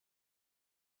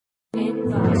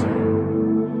Welcome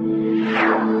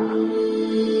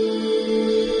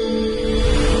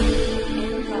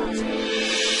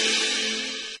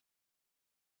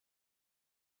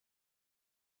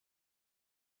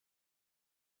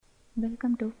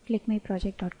to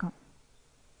ClickMyProject.com.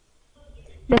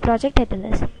 The project title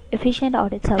is Efficient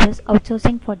Audit Service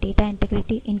Outsourcing for Data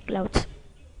Integrity in Clouds.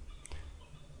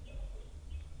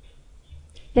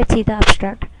 Let's see the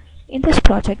abstract. In this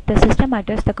project, the system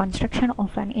addresses the construction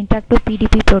of an interactive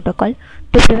PDP protocol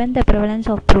to prevent the prevalence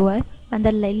of prover and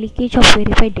the leakage of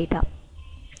verified data.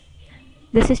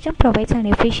 The system provides an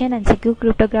efficient and secure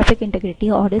cryptographic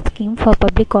integrity audit scheme for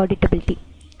public auditability.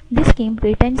 This scheme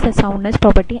retains the soundness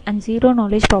property and zero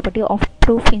knowledge property of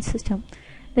proof in system.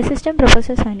 The system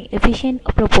proposes an efficient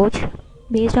approach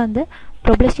based on the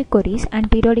probabilistic queries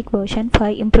and periodic version for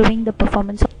improving the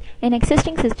performance. In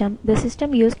existing system, the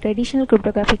system used traditional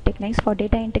cryptographic techniques for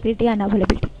data integrity and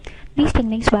availability. These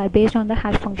techniques were based on the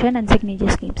hash function and signature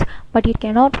schemes, but it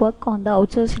cannot work on the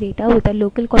outsourced data with a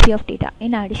local copy of data.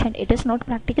 In addition, it is not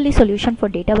practically solution for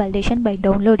data validation by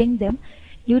downloading them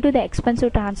due to the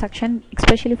expensive transaction,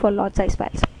 especially for large size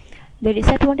files. The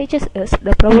disadvantages is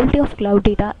the probability of cloud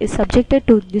data is subjected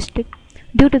to district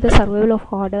due to the survival of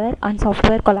hardware and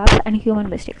software collapse and human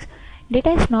mistakes.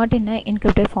 Data is not in an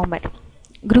encrypted format.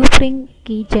 Group ring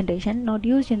key generation not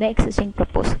used in the existing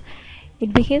proposal.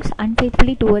 It behaves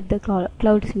unfaithfully toward the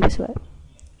cloud user.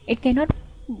 It cannot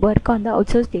work on the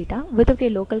outsourced data without a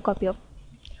local copy of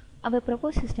our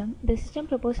proposed system. The system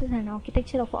proposes an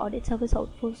architecture of audit service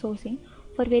outsourcing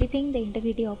for verifying the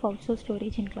integrity of outsourced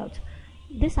storage in clouds.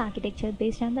 This architecture,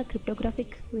 based on the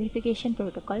cryptographic verification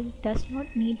protocol, does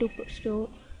not need to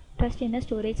trust in a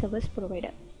storage service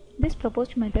provider. This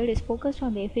proposed method is focused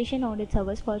on the efficient audit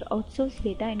service for outsourced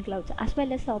data in clouds, as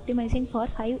well as optimizing for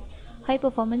high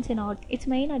performance in audit. Its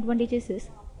main advantages is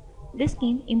this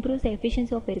scheme improves the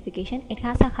efficiency of verification. It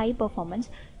has a high performance,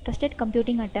 trusted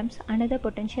computing attempts, another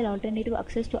potential alternative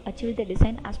access to achieve the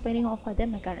design aspiring of other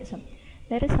mechanism.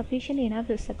 There is sufficient enough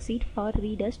to succeed for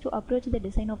readers to approach the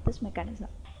design of this mechanism.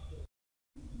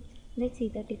 Let's see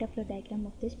the data flow diagram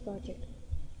of this project.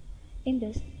 In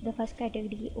this, the first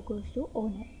category goes to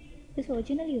owner. This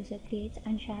original user creates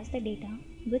and shares the data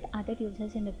with other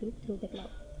users in the group through the cloud.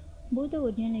 Both the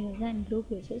original user and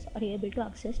group users are able to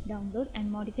access, download,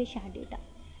 and modify shared data.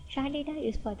 Shared data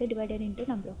is further divided into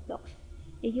number of blocks.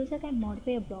 A user can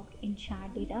modify a block in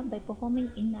shared data by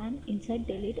performing an insert,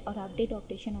 delete, or update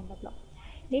operation on the block.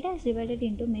 Data is divided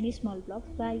into many small blocks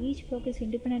where each block is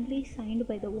independently signed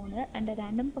by the owner, and the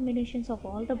random combinations of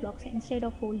all the blocks instead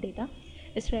of whole data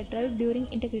is retrieved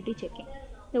during integrity checking.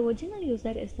 The original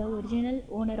user is the original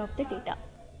owner of the data.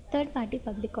 Third party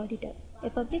public auditor. A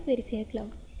public verifier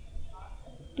cloud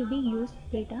to be used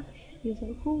data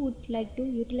user who would like to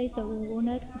utilize the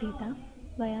owner data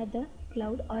via the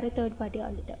cloud, or a third party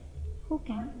auditor who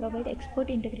can provide export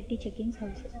integrity checking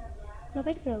services.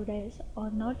 Private providers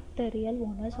are not the real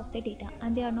owners of the data,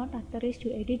 and they are not authorized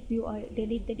to edit, view, or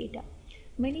delete the data.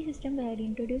 Many systems were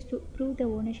introduced to prove the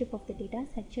ownership of the data,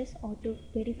 such as or to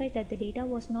verify that the data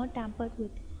was not tampered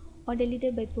with or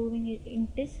deleted by proving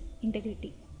its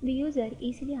integrity. The user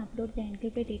easily uploads the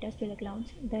encrypted data to the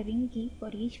clouds. The ring key for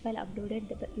each file uploaded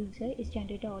by the user is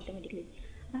generated automatically.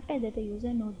 After that, the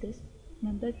user knows this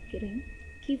member ring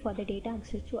key for the data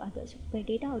access to others. By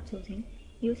data outsourcing,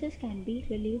 users can be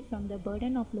relieved from the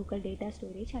burden of local data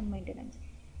storage and maintenance.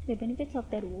 The benefits of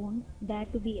their own there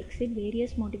to be exceed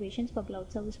various motivations for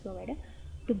cloud service provider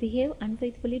to behave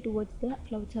unfaithfully towards the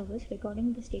cloud service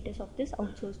regarding the status of this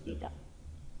outsourced data.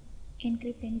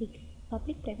 Encrypt and decrypt.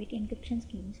 Public-private encryption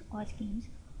schemes are schemes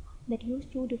that use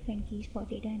two different keys for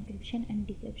data encryption and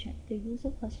decryption. The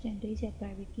user first generates a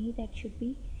private key that should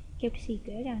be kept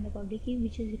secret and a public key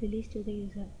which is released to the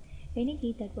user. Any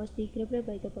key that was decrypted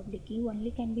by the public key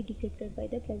only can be decrypted by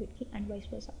the private key, and vice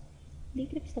versa.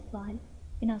 Decrypts the file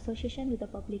in association with the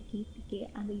public key PK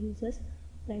and the user's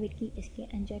private key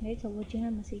SK and generates a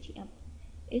original message M.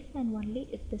 If and only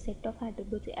if the set of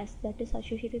attributes S that is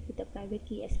associated with the private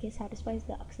key SK satisfies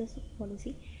the access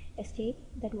policy SK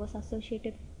that was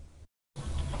associated.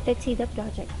 Let's see the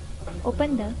project.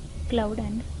 Open the cloud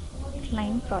and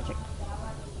client project.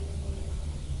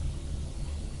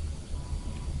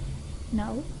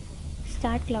 Now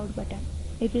start cloud button.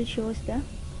 It will show the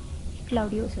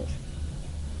cloud users.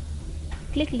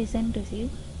 Click listen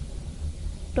receive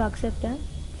to accept the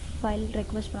file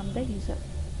request from the user.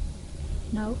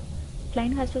 Now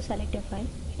client has to select a file.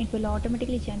 It will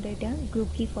automatically generate a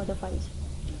group key for the files.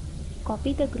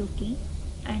 Copy the group key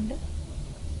and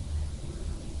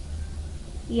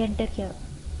enter here.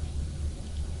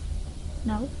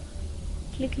 Now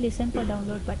click listen for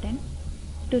download button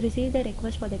To receive the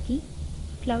request for the key,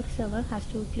 cloud server has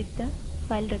to click the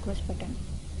file request button.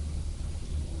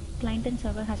 Client and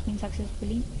server has been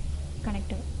successfully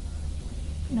connected.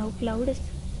 Now cloud is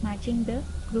matching the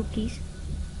group keys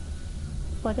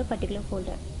for the particular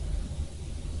folder.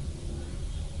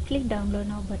 Click download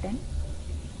now button.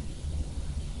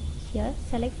 Here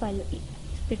select file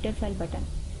splitter file button.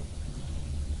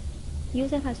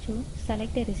 User has to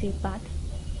select the receive path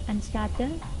and start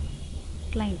the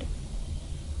client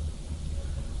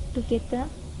to get the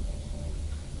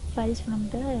files from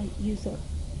the user.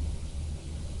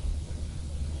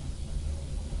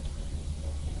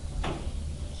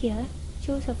 Here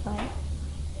choose a file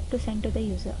to send to the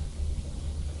user.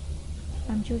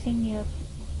 I am choosing a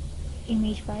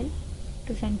image file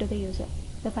to send to the user.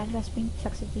 The file has been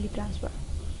successfully transferred.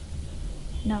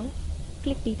 Now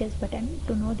click details button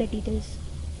to know the details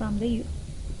from the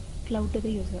cloud to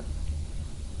the user.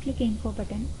 Click info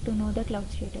button to know the cloud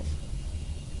status.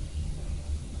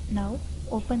 Now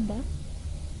open the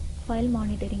file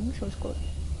monitoring source code.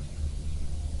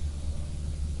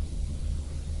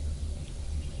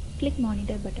 Click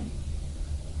monitor button.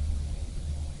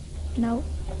 Now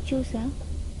choose a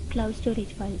cloud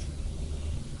storage files.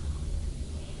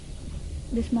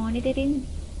 This monitoring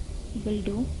will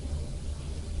do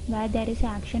where there is an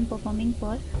action performing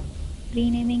for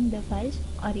renaming the files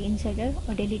or inserted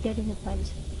or deleted the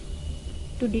files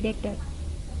to detect it.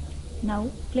 Now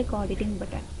click auditing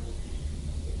button.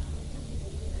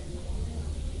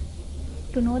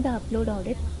 To know the upload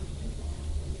audit,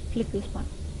 click this one.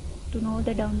 To know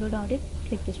the download audit,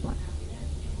 click this one.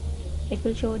 It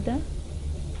will show the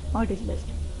audit list.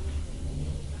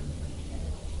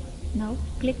 Now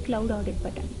click cloud audit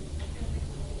button.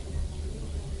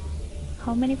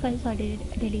 How many files are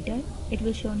deleted? It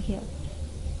will shown here.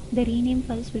 The rename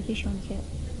files will be shown here.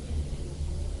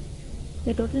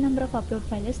 The total number of upload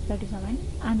files is 37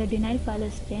 and the denied file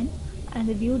is 10 and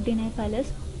the viewed denied file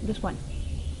is this one.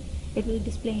 It will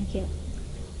display in here.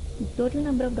 The total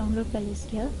number of download files is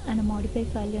here and the modified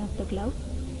file of the cloud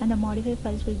and the modified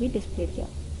files will be displayed here.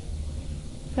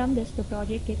 From this the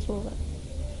project gets over.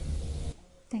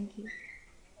 Thank you.